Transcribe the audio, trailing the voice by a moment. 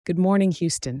Good morning,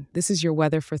 Houston. This is your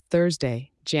weather for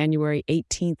Thursday, January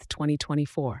 18th,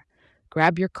 2024.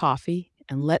 Grab your coffee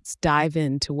and let's dive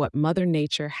into what Mother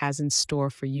Nature has in store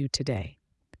for you today.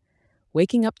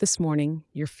 Waking up this morning,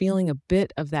 you're feeling a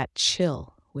bit of that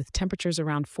chill with temperatures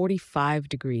around 45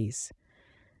 degrees.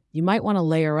 You might want to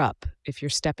layer up if you're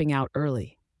stepping out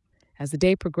early. As the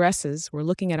day progresses, we're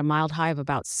looking at a mild high of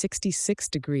about 66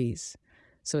 degrees.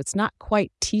 So it's not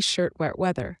quite t-shirt wet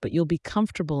weather, but you'll be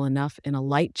comfortable enough in a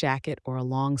light jacket or a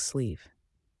long sleeve.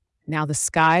 Now the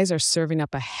skies are serving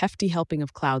up a hefty helping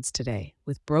of clouds today,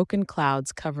 with broken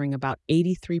clouds covering about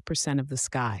 83% of the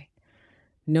sky.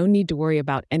 No need to worry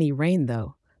about any rain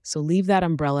though, so leave that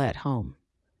umbrella at home.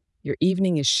 Your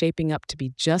evening is shaping up to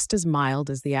be just as mild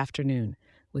as the afternoon,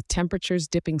 with temperatures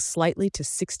dipping slightly to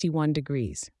 61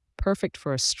 degrees, perfect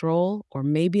for a stroll or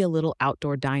maybe a little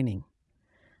outdoor dining.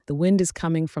 The wind is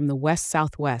coming from the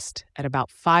west-southwest at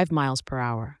about 5 miles per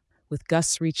hour, with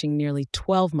gusts reaching nearly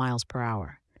 12 miles per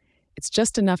hour. It's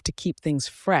just enough to keep things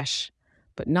fresh,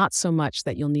 but not so much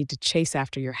that you'll need to chase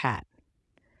after your hat.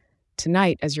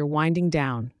 Tonight, as you're winding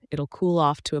down, it'll cool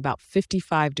off to about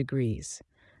 55 degrees,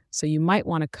 so you might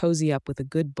want to cozy up with a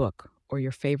good book or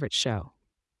your favorite show.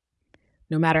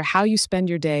 No matter how you spend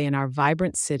your day in our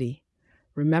vibrant city,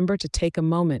 remember to take a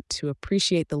moment to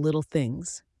appreciate the little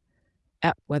things,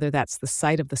 whether that's the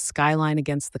sight of the skyline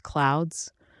against the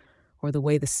clouds or the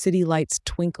way the city lights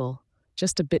twinkle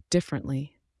just a bit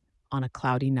differently on a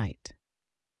cloudy night.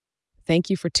 Thank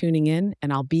you for tuning in,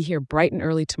 and I'll be here bright and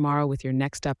early tomorrow with your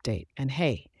next update. And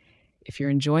hey, if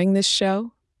you're enjoying this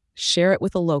show, share it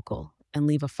with a local and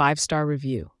leave a 5-star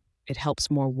review. It helps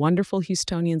more wonderful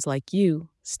Houstonians like you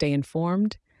stay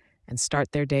informed and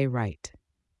start their day right.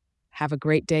 Have a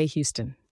great day, Houston.